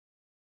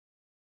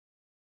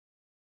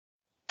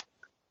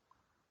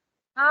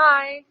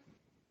Hi.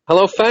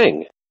 Hello,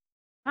 Fang.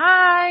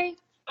 Hi.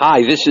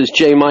 Hi, this is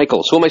Jay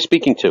Michaels. Who am I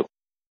speaking to?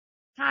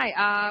 Hi.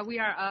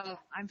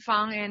 I'm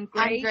Fang and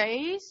I'm Grace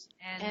Grace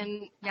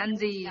and and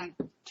Yanzi,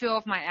 two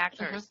of my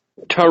actors.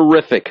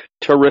 Terrific,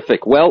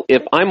 terrific. Well,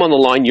 if I'm on the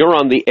line, you're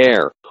on the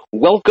air.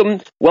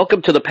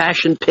 Welcome to the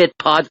Passion Pit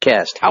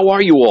podcast. How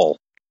are you all?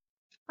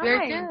 we're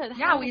Hi. good.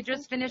 Yeah, we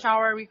just finished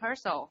our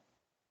rehearsal.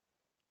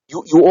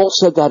 You all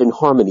said that in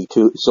harmony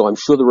too, so I'm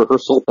sure the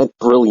rehearsal went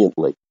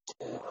brilliantly.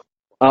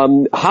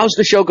 How's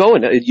the show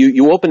going?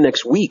 You open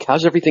next week.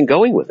 How's everything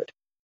going with it?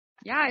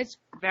 Yeah, it's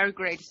very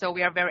great. So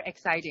we are very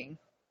exciting.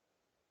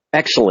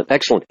 Excellent,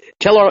 excellent.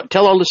 Tell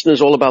our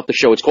listeners all about the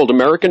show. It's called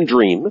American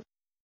Dream.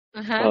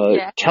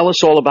 Yeah. Tell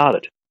us all about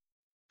it.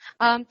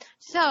 Um.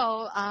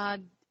 So,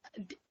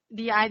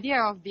 the idea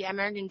of the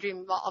American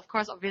Dream, well, of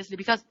course, obviously,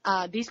 because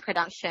this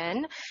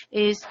production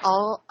is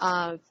all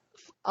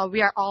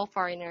we are all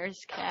foreigners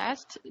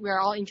cast. We are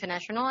all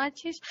international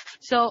artists.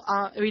 So,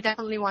 we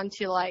definitely want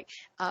to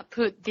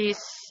put this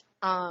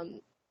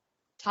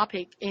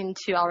topic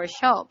into our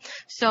show.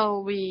 So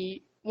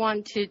we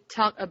want to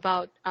talk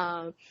about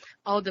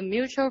all the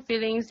mutual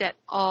feelings that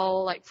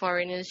all like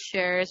foreigners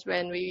shares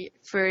when we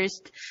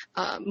first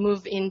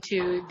move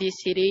into this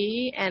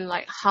city, and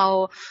like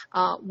how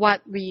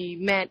what we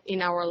met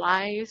in our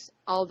lives,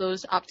 all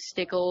those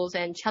obstacles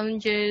and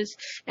challenges,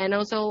 and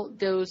also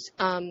those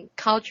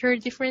culture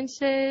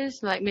differences,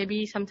 like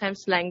maybe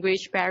sometimes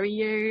language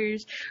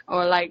barriers,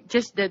 or like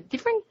just the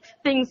different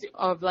things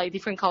of like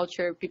different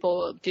culture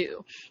people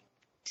do.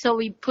 So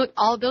we put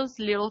all those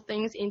little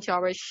things into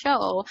our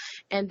show,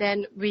 and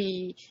then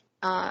we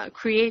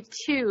create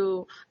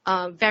two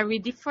very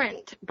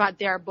different, but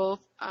they are both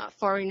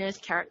foreigners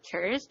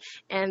characters,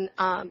 and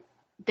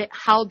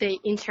how they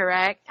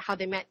interact, how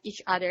they met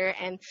each other,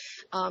 and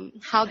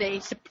how they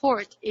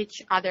support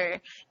each other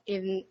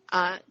in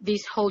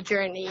this whole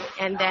journey,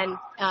 and then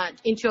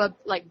into a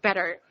like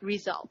better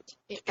result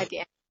at the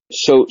end.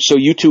 So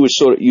you two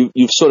are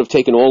you've sort of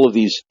taken all of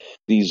these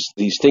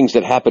things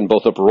that happen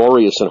both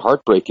uproarious and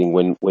heartbreaking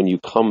when you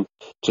come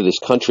to this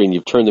country, and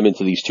you've turned them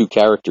into these two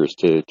characters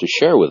to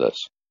share with us.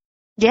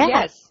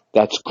 Yes.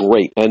 That's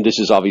great. And this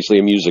is obviously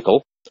a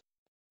musical.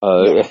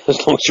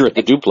 As long as you're at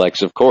the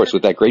Duplex, of course,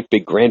 with that great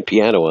big grand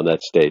piano on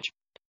that stage.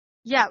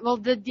 Yeah, well,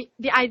 the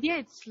idea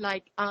is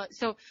like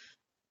so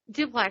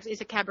Duplex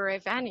is a cabaret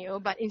venue,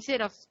 but instead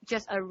of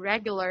just a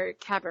regular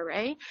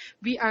cabaret,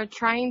 we are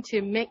trying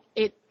to make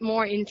it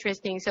more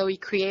interesting. So we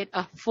create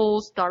a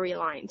full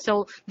storyline.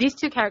 So these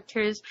two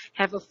characters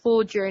have a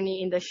full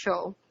journey in the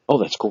show. Oh,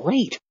 that's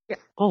great. Yeah.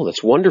 Oh,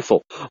 that's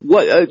wonderful.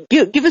 What?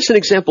 Give us an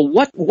example.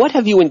 What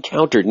have you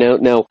encountered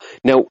now?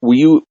 Were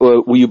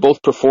you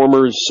both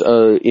performers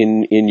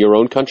in your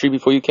own country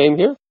before you came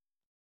here?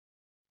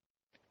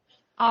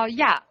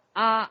 Yeah.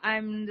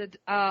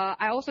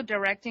 I also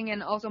directing,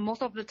 and also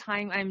most of the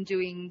time I'm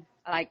doing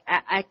like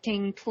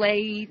acting,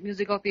 play,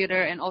 musical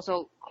theater, and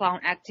also clown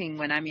acting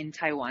when I'm in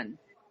Taiwan.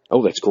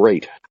 Oh, that's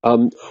great.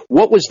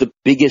 What was the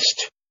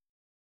biggest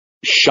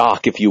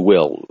shock, if you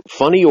will,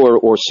 funny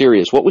or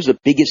serious? What was the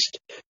biggest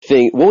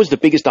thing? What was the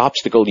biggest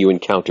obstacle you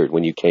encountered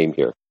when you came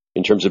here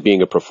in terms of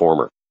being a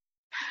performer?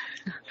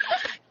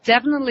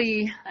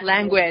 Definitely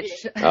language.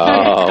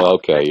 Oh,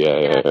 okay,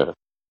 yeah.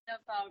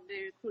 About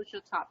very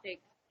crucial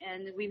topic,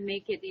 and we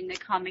make it in a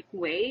comic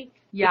way.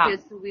 Yeah.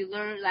 Because we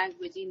learn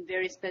language in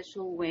very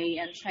special way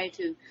and try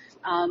to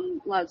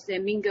let's say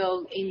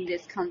mingle in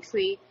this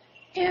country,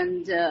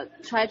 and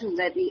try to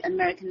let the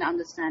American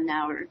understand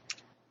our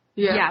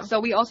Yeah, so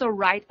we also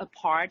write a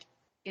part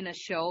in a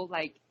show,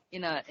 like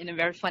in a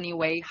very funny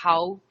way,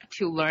 how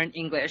to learn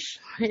English.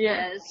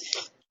 Yes.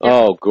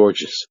 Oh,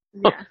 gorgeous.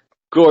 Yeah.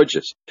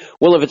 Gorgeous.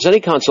 Well, if it's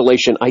any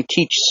consolation, I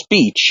teach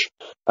speech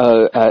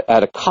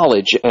at a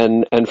college,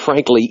 and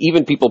frankly,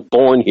 even people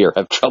born here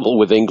have trouble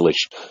with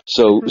English.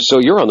 So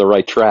you're on the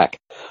right track.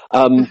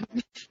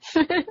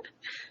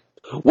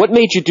 What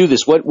made you do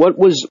this? What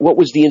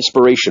was the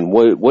inspiration?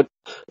 What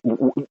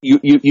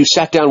you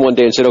sat down one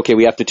day and said, okay,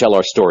 we have to tell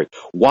our story.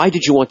 Why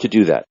did you want to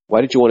do that?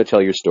 Why did you want to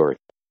tell your story?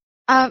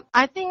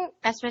 I think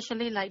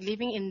especially like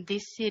living in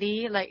this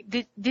city, like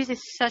this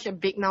is such a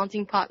big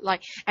melting pot.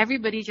 Like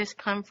everybody just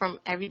come from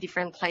every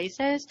different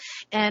places,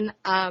 and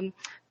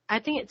I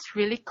think it's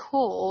really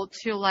cool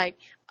to like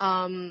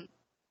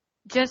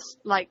just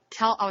like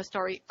tell our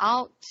story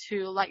out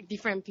to like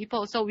different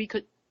people, so we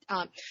could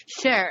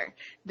share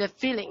the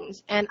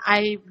feelings. And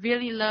I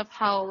really love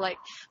how like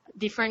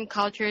different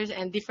cultures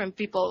and different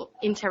people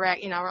interact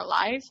in our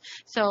lives.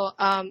 So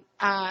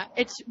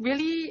it's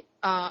really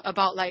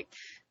about like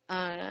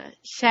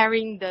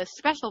sharing the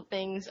special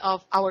things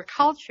of our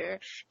culture,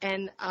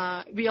 and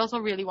we also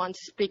really want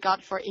to speak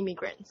out for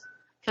immigrants,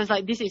 because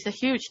like this is a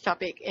huge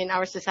topic in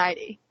our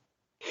society.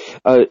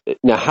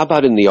 Now, how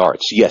about in the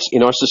arts? Yes,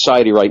 in our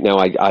society right now,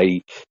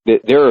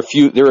 there are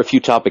a few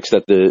topics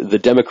that the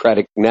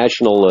Democratic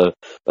national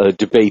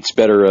debates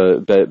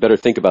better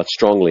think about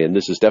strongly, and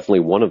this is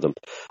definitely one of them.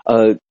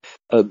 How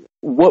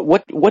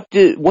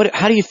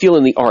do you feel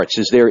in the arts?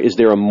 Is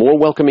there a more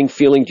welcoming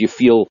feeling? Do you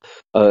feel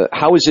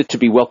how is it to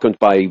be welcomed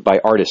by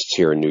artists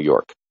here in New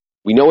York?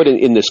 We know it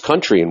in this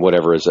country and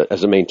whatever as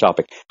a main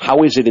topic.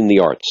 How is it in the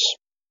arts?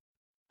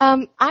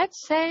 I'd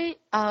say,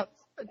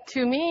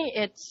 to me,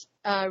 it's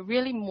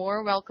really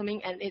more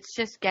welcoming, and it's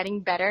just getting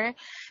better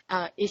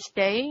each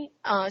day.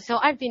 So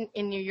I've been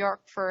in New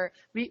York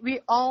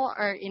we all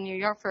are in New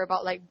York for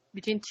about like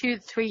between 2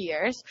 to 3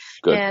 years.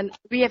 Good. And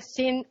we have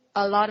seen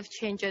a lot of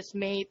changes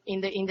made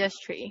in the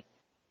industry.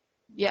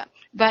 Yeah,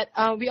 but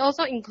we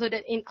also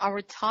included in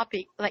our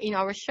topic, like in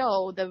our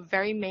show, the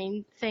very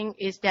main thing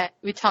is that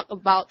we talk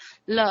about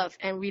love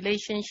and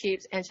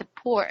relationships and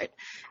support.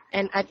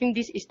 And I think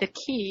this is the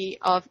key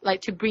of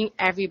like to bring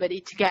everybody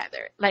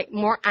together, like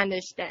more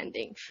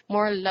understanding,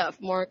 more love,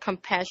 more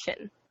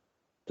compassion.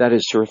 That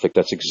is terrific.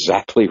 That's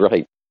exactly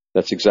right.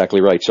 That's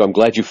exactly right. So I'm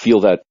glad you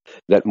feel that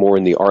more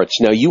in the arts.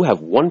 Now you have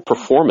one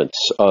performance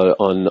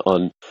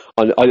on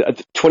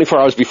 24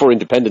 hours before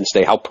Independence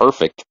Day. How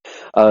perfect!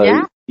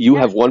 Yeah. You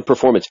have one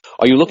performance.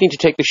 Are you looking to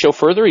take the show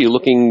further? Are you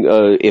looking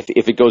if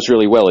it goes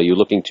really well? Are you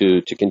looking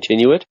to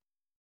continue it?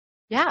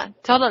 Yeah,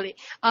 totally.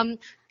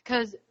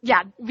 Because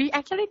we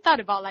actually thought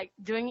about like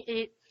doing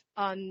it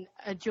on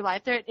July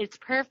 3rd. It's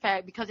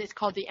perfect because it's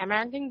called the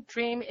American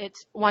Dream.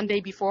 It's one day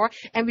before,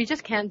 and we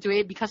just can't do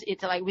it because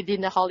it's like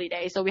within the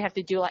holiday, so we have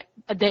to do like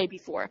a day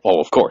before. Oh,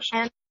 of course.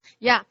 And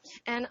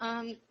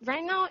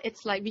right now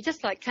it's like we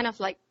just like kind of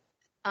like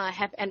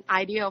have an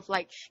idea of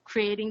like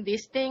creating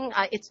this thing.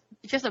 It's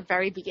just a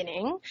very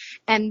beginning,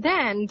 and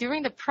then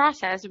during the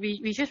process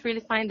we just really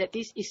find that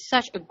this is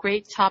such a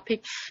great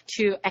topic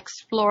to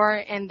explore,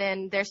 and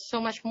then there's so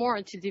much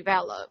more to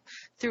develop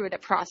through the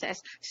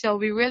process. So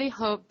we really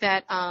hope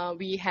that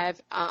we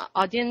have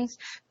audience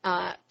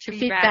to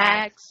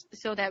feedbacks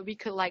so that we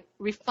could like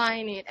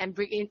refine it and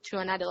bring it to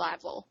another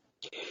level.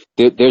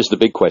 There's the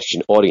big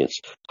question, audience.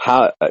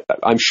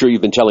 I'm sure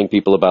you've been telling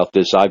people about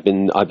this. I've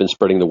been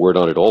spreading the word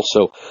on it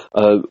also.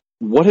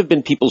 What have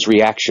been people's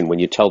reaction when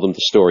you tell them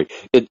the story?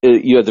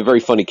 You have the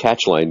very funny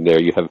catchline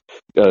there. You have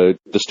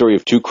the story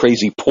of two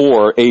crazy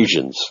poor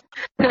Asians,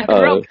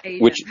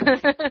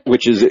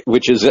 which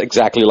is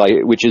exactly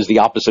which is the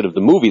opposite of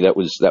the movie that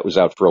was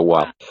out for a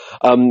while.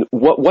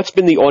 What's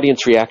been the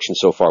audience reaction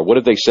so far? What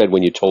have they said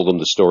when you told them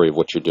the story of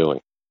what you're doing?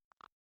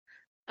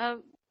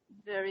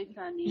 Very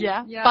funny.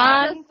 Yeah.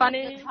 Fun,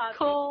 funny,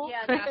 cool.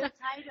 Yeah, the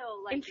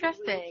title like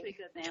interesting. Really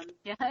triggered them.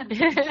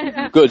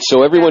 Yeah. Good.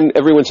 So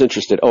everyone's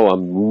interested. Oh,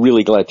 I'm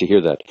really glad to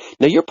hear that.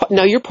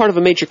 Now you're part of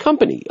a major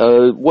company.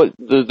 What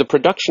the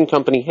production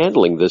company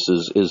handling this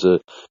is a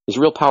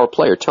real power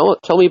player.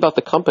 Tell me about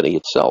the company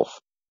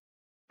itself.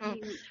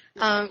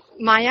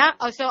 Maya,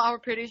 also our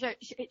producer,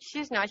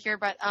 she's not here,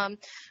 but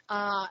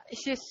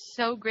she's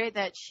so great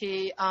that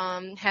she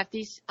had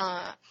this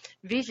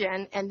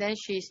vision, and then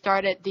she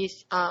started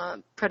this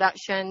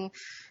production,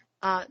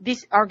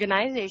 this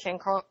organization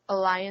called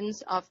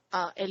Alliance of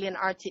Alien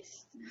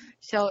Artists.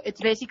 So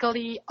it's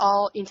basically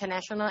all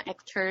international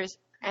actors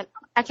and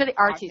actually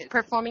artists,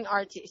 performing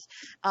artists.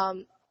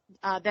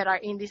 That are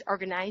in this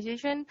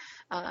organization,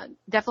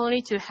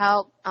 definitely to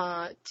help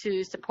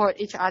to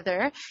support each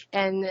other.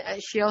 And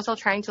she also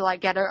trying to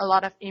like gather a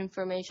lot of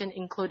information,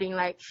 including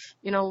like,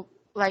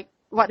 like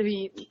what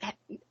we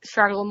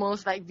struggle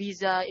most, like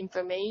visa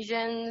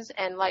informations,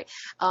 and like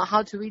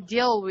how do we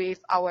deal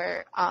with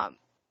our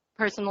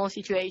personal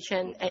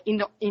situation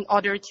in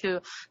order to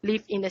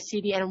live in the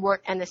city and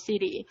work in the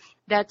city.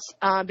 That's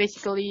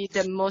basically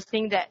the most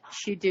thing that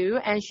she do.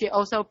 And she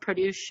also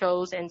produce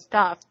shows and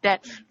stuff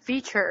that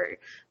feature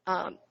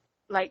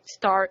like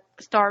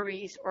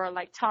stories or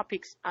like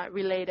topics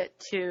related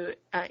to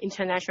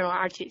international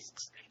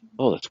artists.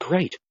 Oh, that's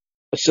great.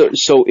 So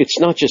it's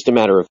not just a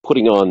matter of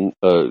putting on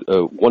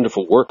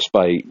wonderful works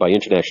by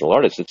international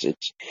artists.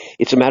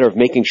 It's a matter of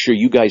making sure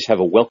you guys have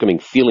a welcoming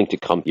feeling to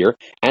come here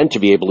and to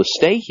be able to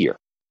stay here.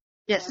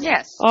 Yes.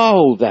 Yes.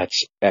 Oh,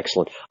 that's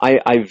excellent.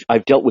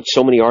 I've dealt with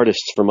so many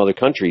artists from other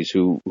countries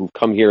who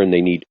come here and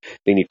they need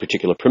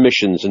particular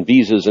permissions and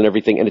visas and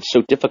everything, and it's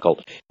so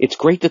difficult. It's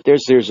great that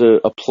there's a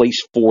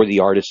place for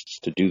the artists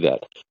to do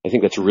that. I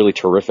think that's really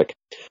terrific.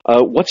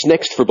 What's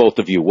next for both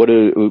of you?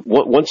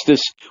 Once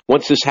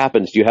this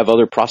happens, do you have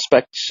other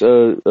prospects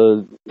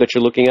that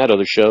you're looking at,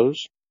 other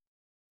shows?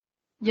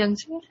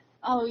 Yanzi?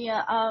 Oh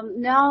yeah.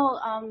 Now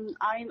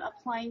I'm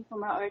applying for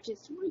my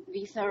artist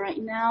visa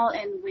right now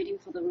and waiting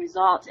for the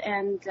result.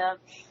 And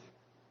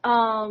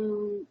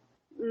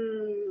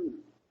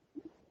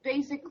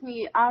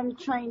basically, I'm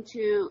trying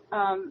to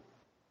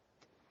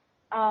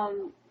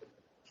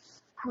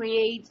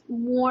create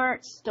more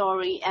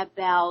story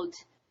about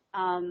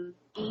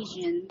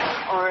Asian,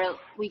 or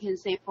we can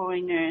say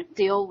foreigner,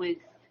 deal with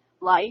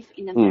life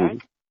in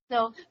America.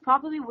 So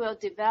probably we'll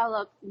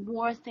develop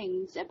more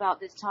things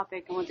about this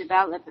topic, and we'll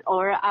develop,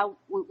 or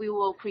we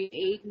will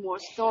create more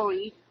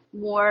story,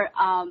 more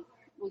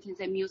we can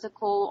say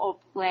musical or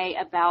play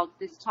about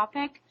this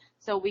topic,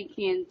 so we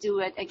can do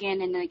it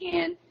again and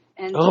again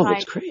and Oh, try.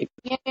 that's great.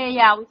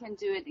 Yeah, we can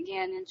do it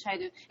again and try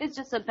to. It's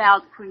just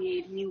about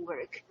create new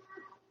work.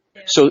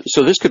 So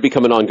this could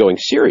become an ongoing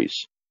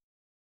series.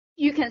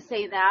 You can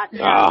say that.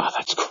 Yeah. Ah,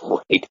 that's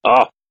great.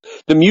 Ah,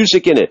 the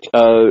music in it,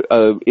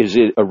 is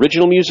it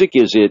original music?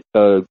 Is it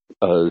our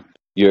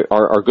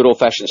good old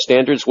fashioned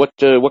standards? What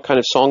kind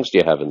of songs do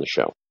you have in the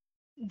show?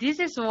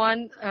 This is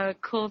one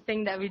cool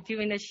thing that we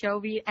do in the show.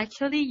 We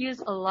actually use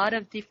a lot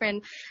of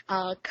different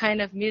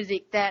kind of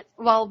music that,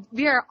 well,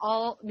 we are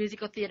all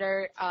musical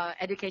theater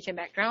education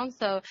background,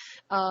 so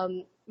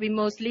we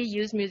mostly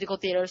use musical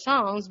theater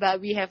songs,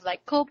 but we have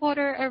like Cole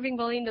Porter, Irving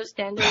Berlin, those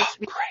standards.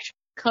 Great.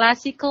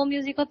 Classical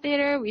musical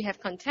theater, we have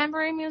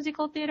contemporary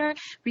musical theater.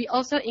 We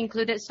also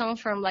included songs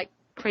from like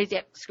Crazy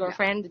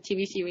Ex-Girlfriend, the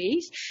TV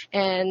series,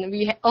 and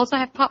we also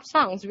have pop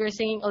songs. We're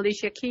singing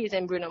Alicia Keys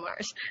and Bruno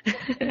Mars.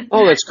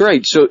 Oh, that's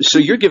great. So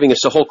you're giving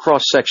us a whole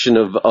cross section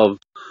of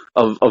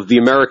the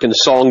American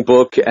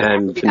songbook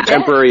and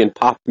contemporary and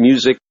pop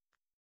music.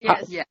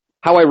 Yes.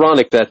 How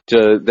ironic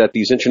that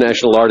these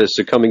international artists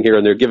are coming here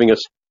and they're giving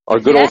us our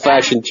good old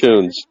fashioned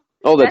tunes.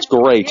 Oh, that's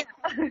great.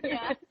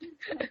 Yeah.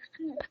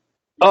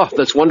 Oh,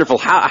 that's wonderful.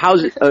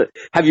 How's it?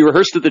 Have you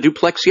rehearsed at the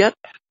Duplex yet?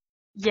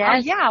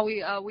 Yes. Yeah,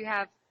 we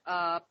have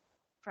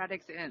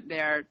projects in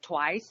there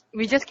twice.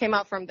 We just came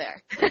out from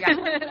there.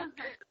 Yeah.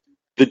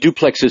 The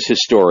Duplex is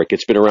historic.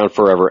 It's been around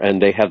forever,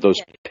 and they have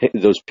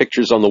those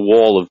pictures on the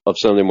wall of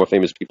some of their more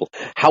famous people.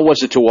 How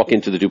was it to walk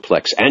into the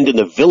Duplex and in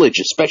the Village,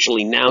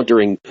 especially now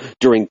during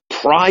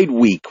Pride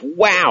Week?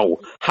 Wow!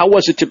 How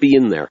was it to be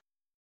in there?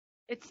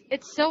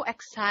 It's so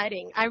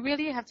exciting. I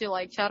really have to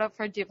like shout out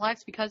for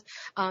Duplex because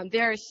they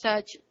are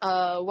such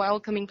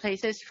welcoming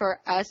places for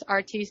us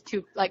artists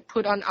to like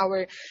put on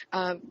our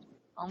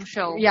own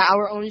show. Yeah,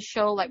 our own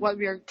show, like what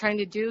we are trying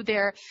to do.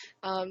 They're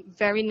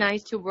very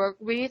nice to work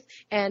with,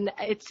 and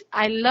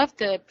I love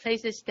the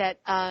places that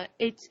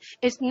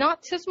it's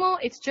not too small.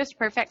 It's just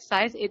perfect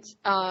size.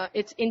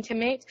 It's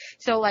intimate,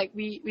 so like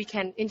we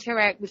can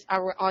interact with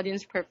our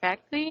audience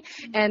perfectly.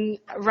 And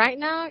right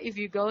now, if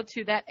you go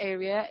to that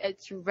area,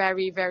 it's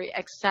very, very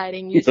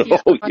exciting. You see,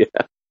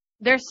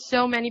 there's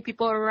so many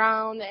people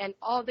around and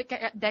all the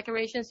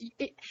decorations.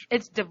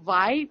 It's the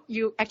vibe.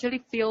 You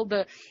actually feel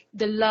the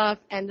love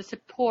and the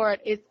support.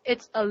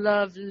 It's a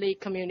lovely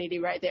community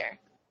right there.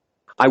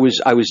 I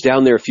was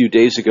down there a few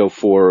days ago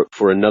for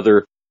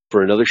another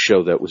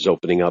show that was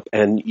opening up,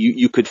 and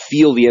you could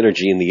feel the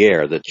energy in the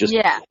air. That just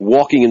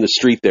walking in the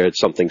street there, it's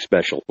something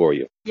special for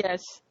you.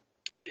 Yes.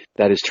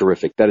 That is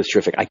terrific. That is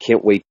terrific. I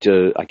can't wait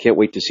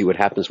to see what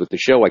happens with the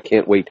show. I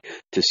can't wait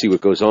to see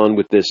what goes on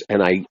with this.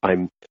 And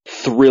I'm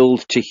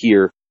thrilled to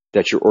hear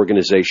that your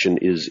organization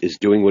is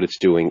doing what it's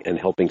doing and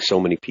helping so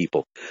many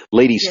people.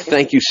 Ladies,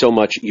 thank you so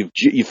much.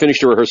 You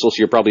finished your rehearsal, so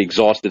you're probably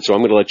exhausted, so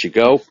I'm going to let you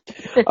go.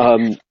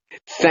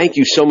 Thank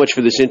you so much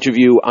for this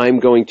interview. I'm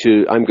going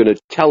to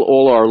tell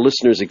all our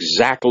listeners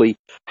exactly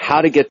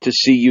how to get to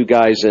see you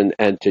guys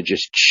and to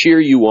just cheer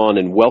you on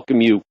and welcome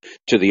you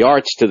to the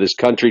arts, to this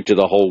country, to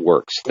the whole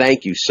works.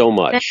 Thank you so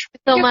much. Thank you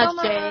so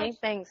much, Jay.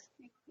 Thanks.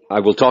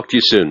 I will talk to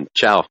you soon.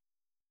 Ciao.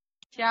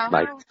 Ciao.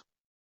 Bye.